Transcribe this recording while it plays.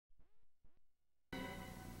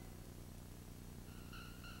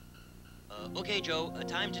Okay, Joe,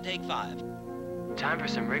 time to take 5. Time for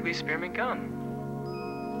some Wrigleys Spearmint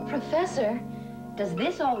gum. Professor, does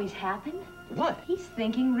this always happen? What? He's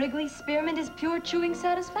thinking Wrigleys Spearmint is pure chewing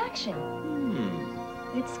satisfaction.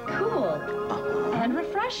 It's cool and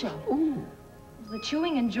refreshing. Ooh. The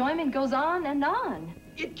chewing enjoyment goes on and on.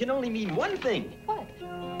 It can only mean one thing. What?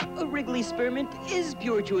 A Wrigleys Spearmint is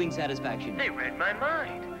pure chewing satisfaction. They read my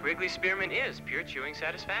mind. Wrigleys Spearmint is pure chewing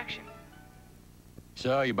satisfaction.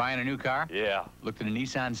 So, you buying a new car? Yeah. Looked at a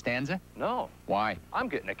Nissan Stanza? No. Why? I'm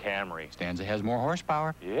getting a Camry. Stanza has more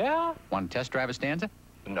horsepower. Yeah? Want to test drive a Stanza?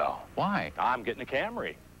 No. Why? I'm getting a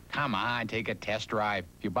Camry. Come on, take a test drive.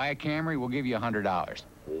 If you buy a Camry, we'll give you $100.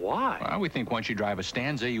 Why? Well, we think once you drive a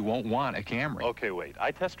Stanza, you won't want a Camry. Okay, wait.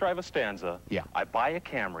 I test drive a Stanza. Yeah. I buy a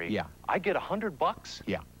Camry. Yeah. I get $100?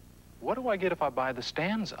 Yeah. What do I get if I buy the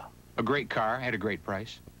Stanza? A great car at a great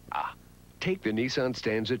price. Take the Nissan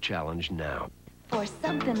Stanza Challenge now. For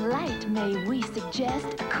something light, may we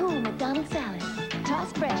suggest a cool McDonald's salad.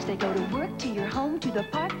 Tossed fresh, they go to work, to your home, to the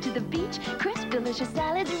park, to the beach. Crisp, delicious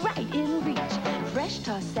salads right in reach. Fresh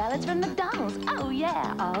tossed salads from McDonald's. Oh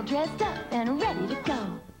yeah, all dressed up and ready to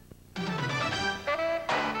go.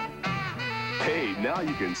 Hey, now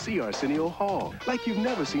you can see Arsenio Hall like you've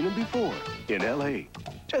never seen him before in L.A.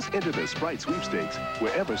 Just enter the Sprite sweepstakes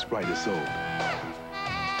wherever Sprite is sold.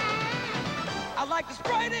 I like the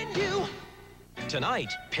Sprite in you.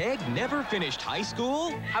 Tonight, Peg never finished high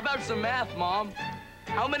school. How about some math, Mom?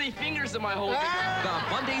 How many fingers am I holding? The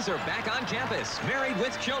Bundys are back on campus, married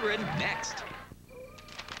with children, next.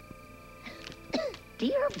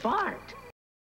 Dear Bart,